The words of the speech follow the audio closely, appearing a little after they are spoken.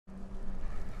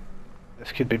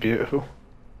This could be beautiful.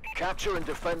 Capture and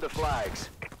defend the flags.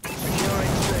 Securing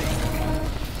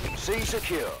C. C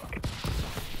secure.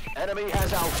 Enemy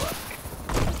has Alpha.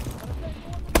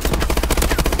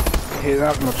 I hate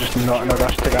that when they're just not in a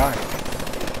rush to die.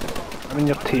 I'm in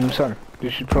your team, son. You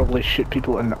should probably shoot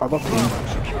people in the other team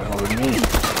rather than me.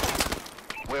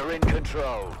 We're in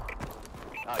control.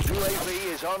 Our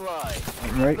UAV is online.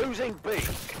 Right. Losing B.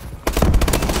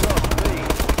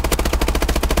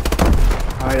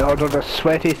 I ordered a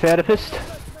sweaty therapist. System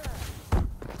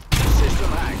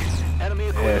hack. Enemy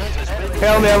equipment has been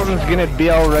Tell me everything's gonna be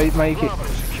alright, Mikey.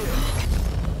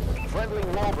 Friendly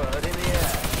Warbird in the air.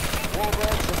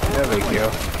 Warbird There we go.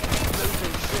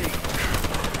 losing C.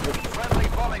 Friendly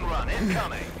bombing run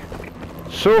incoming.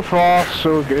 So far,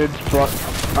 so good, but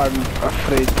I'm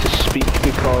afraid to speak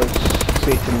because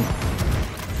Satan.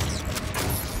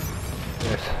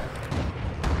 Yes.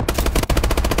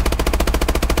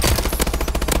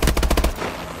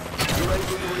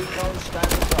 UAV recon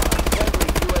standing by. Friendly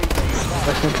UAV.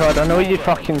 Listen, Todd, I know you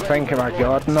fucking think of my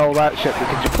god and all that shit, but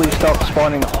could you please stop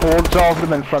spawning hordes of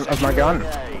them in front of my gun?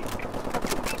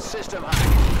 System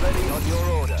hack. Ready on your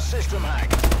order. System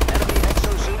hack. Enemy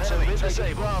exosuits have been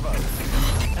disabled. Bravo.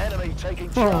 Enemy taking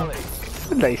Charlie.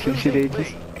 Nice and shit.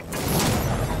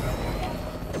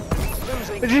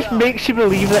 It just makes you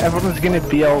believe that everyone's gonna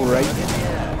be alright.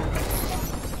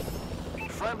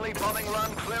 Friendly bombing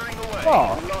run clearing the way.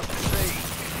 Oh. Lost C.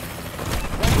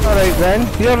 Alright then,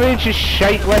 you're ready to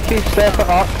shite licky, step it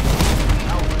up.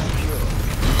 Alpha secure.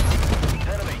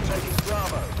 Enemy taking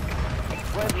Bravo.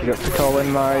 Friendly Forgot to call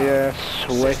in my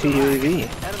sweaty UAV.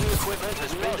 Enemy equipment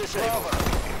has been disabled.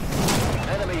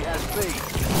 Enemy has B.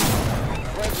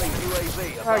 Friendly UAV.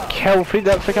 That kill feed,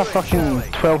 that's like a fucking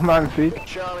 12-man feed.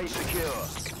 Charlie secure.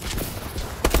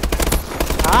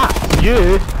 Ah,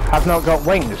 you have not got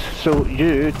wings, so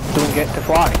you don't get to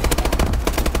fly. B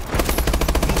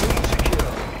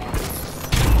secure.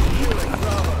 Securing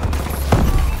Bravo.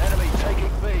 Enemy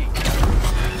taking B.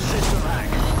 System hack.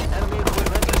 Enemy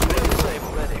equipment has been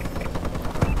disabled. Ready.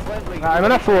 Friendly. I'm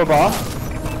in a 4-bar. We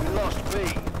lost B.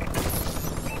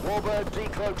 Warbird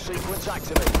decloak sequence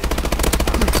activated.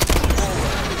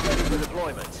 Warbird is ready for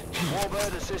deployment.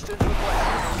 Warbird assistance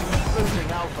requested. Losing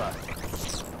Alpha.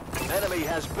 Enemy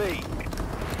has B.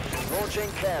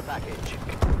 Launching care package.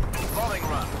 Bombing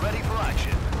run ready for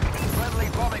action. Friendly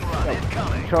bombing run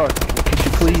incoming. God, could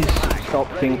you please stop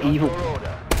being Ready on evil? your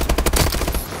order.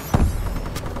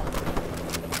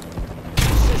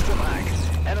 System hack.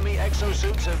 Enemy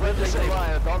exosuits have been disabled.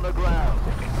 Goliath on the ground.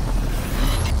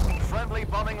 Friendly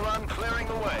bombing run clearing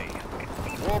the way.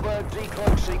 Warbird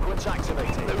decloak sequence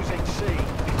activated. Losing C.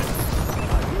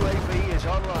 Our UAV is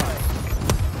online.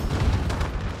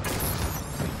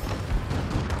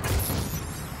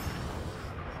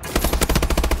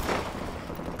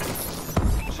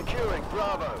 Securing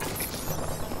Bravo.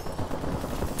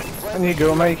 There you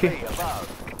go, Mikey. B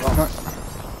above.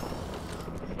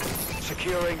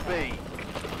 Securing B.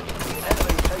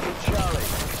 Enemy taking Charlie.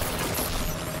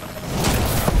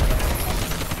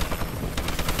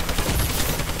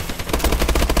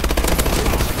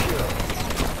 Secure.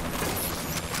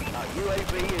 Our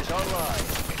UAV is online.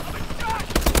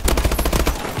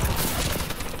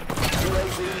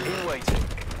 UAV in waiting.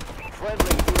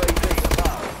 Friendly UAV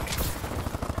above.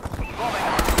 Bombing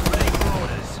ready for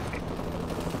orders.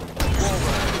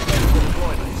 Warbird ready for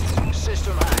deployment.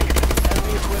 System hack.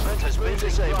 Enemy equipment has been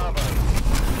disabled.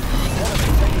 Enemy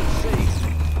taking C.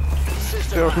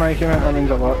 System Feels hack. making it, that means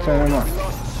a lot to anyone. We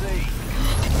lost C.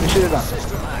 You should have done.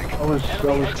 System hack. I was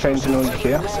trying to know you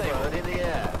care. Warbird in the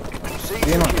air. C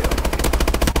Yeah, man. secure.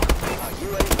 Our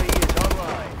UAV is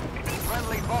online.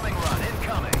 Friendly bombing run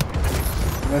incoming.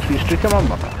 Unless we streak him on,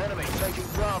 but Enemy taking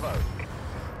Bravo.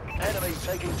 Enemy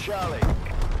taking Charlie.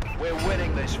 We're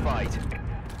winning this fight.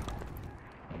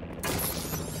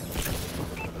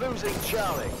 Losing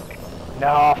Charlie.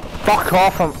 no, fuck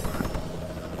off him.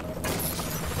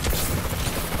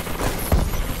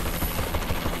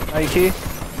 Mikey,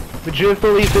 would you have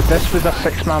believed that this was a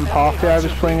 6-man party I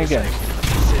was playing against?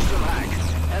 System hack.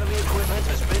 Enemy equipment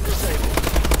has been disabled.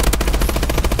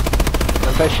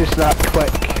 If it's just that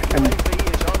quick and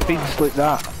UAV is online. feeds like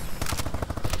that.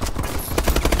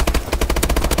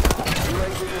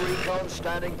 UAV recon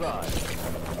standing by.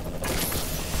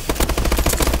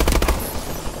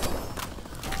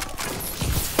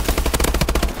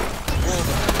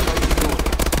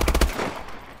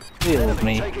 Deal with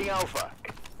Enemy me. taking Alpha.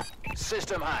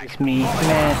 System hack. It's me. Bombing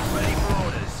Nah. run ready for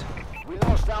orders. We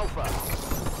lost Alpha.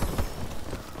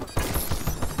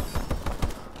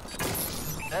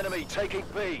 Enemy taking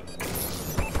B.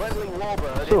 Friendly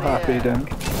Warbird So in the happy air. then.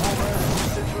 Warbird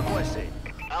assistance requested.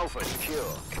 Alpha secure.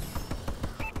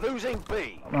 Losing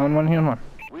B. On one here, man.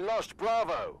 We lost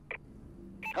Bravo.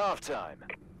 Half-time.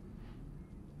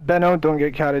 Benno, don't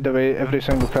get carried away. Every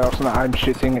single person that I'm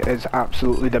shooting is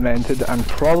absolutely demented and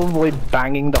probably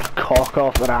banging their cock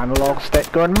off their analog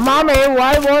stick going, "Mummy,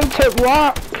 why won't it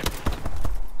work?"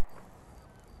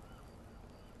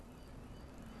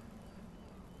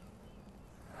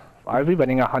 Why are we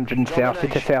winning 130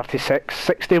 to 36?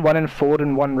 61 and 4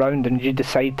 in one round and you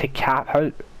decide to cap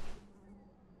out?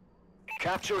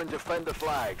 Capture and defend the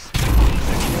flags.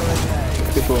 Securing A.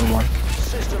 64 and 1.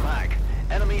 System hack.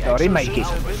 Enemy Sorry, Mikey.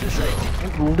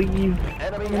 Leave.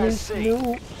 Enemy has C.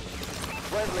 No.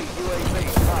 Friendly UAV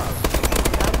above.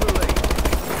 Have the lead.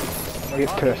 I'll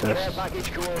get two assists.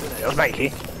 Package coordinates. There's Mikey.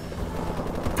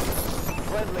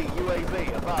 Friendly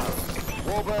UAV above.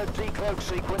 Warbird decloak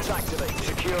sequence activated.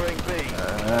 Securing B.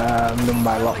 No,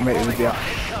 my luck, mate, it would be a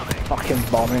fucking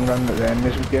bombing run that the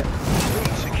enemies would get. B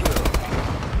secure.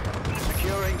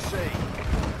 Securing C.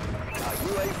 Our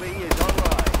UAV is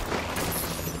online.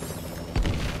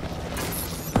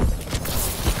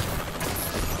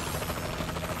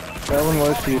 Tell them,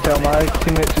 Lewis, can you tell my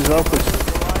teammates as well, please?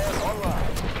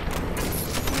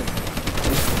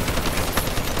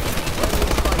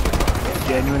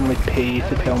 Genuinely pay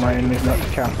to tell my enemies not to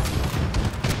camp.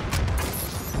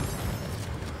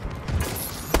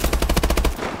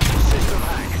 System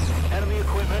hack. Enemy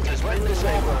equipment has been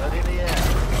disabled in the air.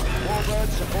 Warbird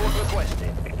support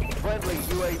requested. Friendly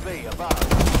UAV above.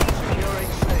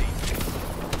 Securing C.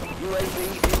 UAV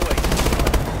in waiting.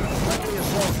 Friendly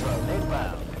assault drone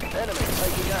inbound. Enemy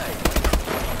taking A.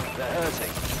 They're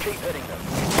hurting. Keep hitting them.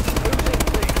 Losing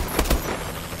B.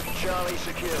 Charlie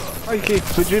secure. Okay,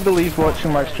 would you believe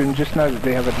watching my stream just now that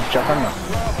they have a juggernaut?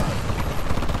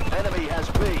 Enemy has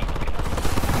B.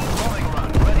 Bombing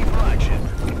run ready for action.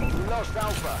 We lost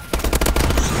Alpha.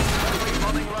 Enemy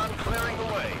bombing run clearing the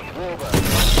way. Warbird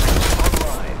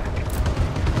online.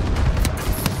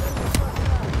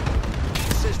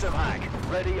 System hack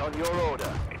ready on your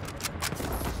order.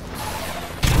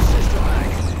 System hack.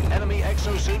 Enemy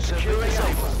exosuit securing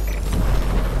disabled.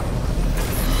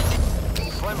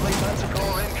 Friendly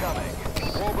Manticore incoming.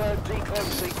 Warbird decloak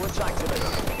sequence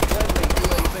activated. Friendly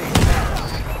UAV.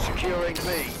 Securing B.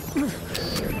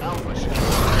 Alpha secure.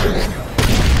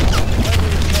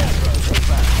 Friendly assault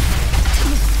inbound.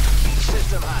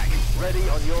 System hack. Ready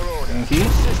on your order. Thank you.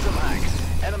 System hack.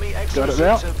 Enemy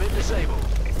exosuits have been disabled.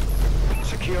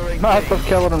 Securing Master B.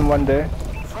 killer in one day.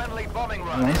 Friendly bombing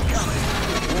run incoming.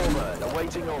 Warbird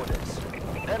awaiting orders.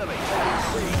 Enemy taking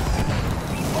C.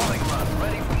 Bombing run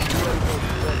ready for UAV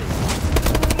ready.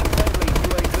 Friendly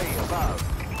UAV above.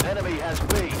 Enemy has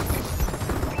B.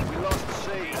 We lost C.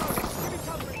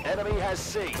 Enemy has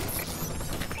C.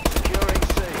 Securing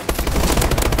C.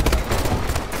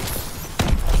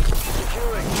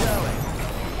 Securing Charlie.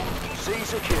 C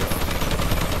secure.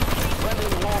 Friendly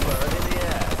Warbird in the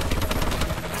air.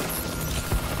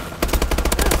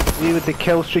 See, with the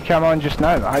killstreak I'm on just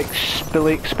now, I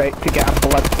fully expect to get a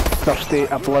bloodthirsty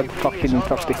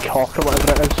cock or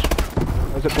whatever it is.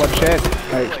 Is it bloodshed?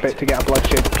 I expect to get a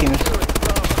bloodshed penis.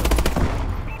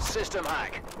 System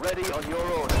hack, ready on your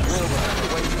order. Warbird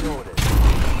awaiting orders.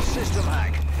 System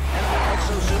hack. Enemy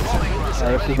exosuit bombing run.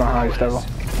 This is my highest ever.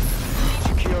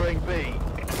 Securing B.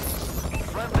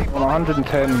 Friendly Well,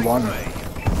 110 and 1.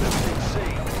 Lifting C.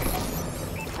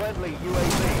 Friendly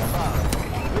UAV above.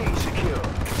 B secure.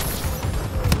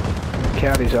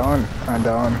 Carries on and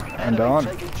on and on.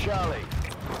 Taking Charlie.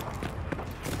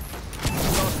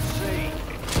 Lost C.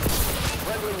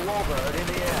 Friendly Warbird in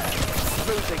the air.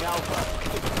 Losing Alpha.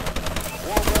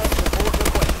 Warbird support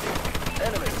requested.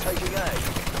 Enemy taking A.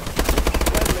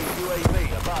 Friendly UAV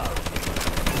above.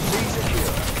 C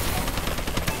secure.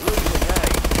 Losing A.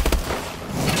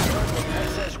 Friendly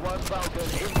SS-1 Falcon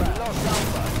inbound. Lost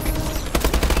Alpha.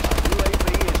 UAV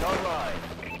is online.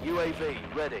 UAV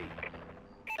ready.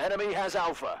 Enemy has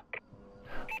Alpha.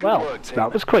 Good Well, work, team.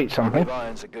 that was quite something.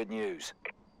 Lions are good news.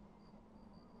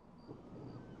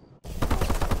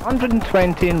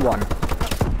 120 and 1.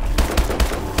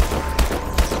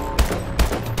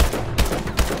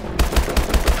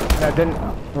 And I didn't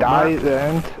die at the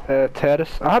end,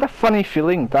 Terrace. I had a funny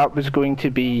feeling that was going to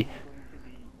be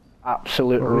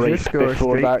absolute rape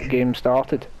before that game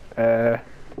started.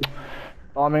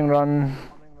 Bombing run,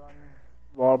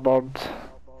 Warbird,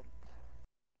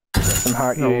 some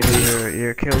hack UAV.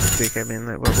 Your kill streak, I mean,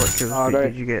 like, what kill streak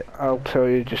did you get? I'll tell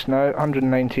you just now,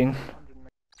 119.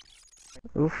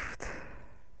 Oof.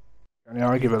 Can you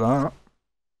argue with that?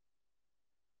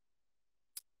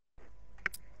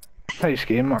 Nice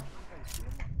game, man.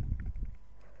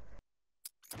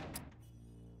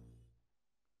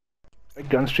 Big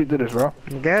gun streak did as well.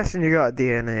 I'm guessing you got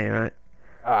DNA, right?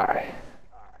 Aye.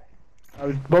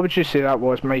 What would you say that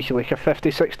was, Mikey? Like a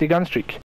 50-60 gun streak?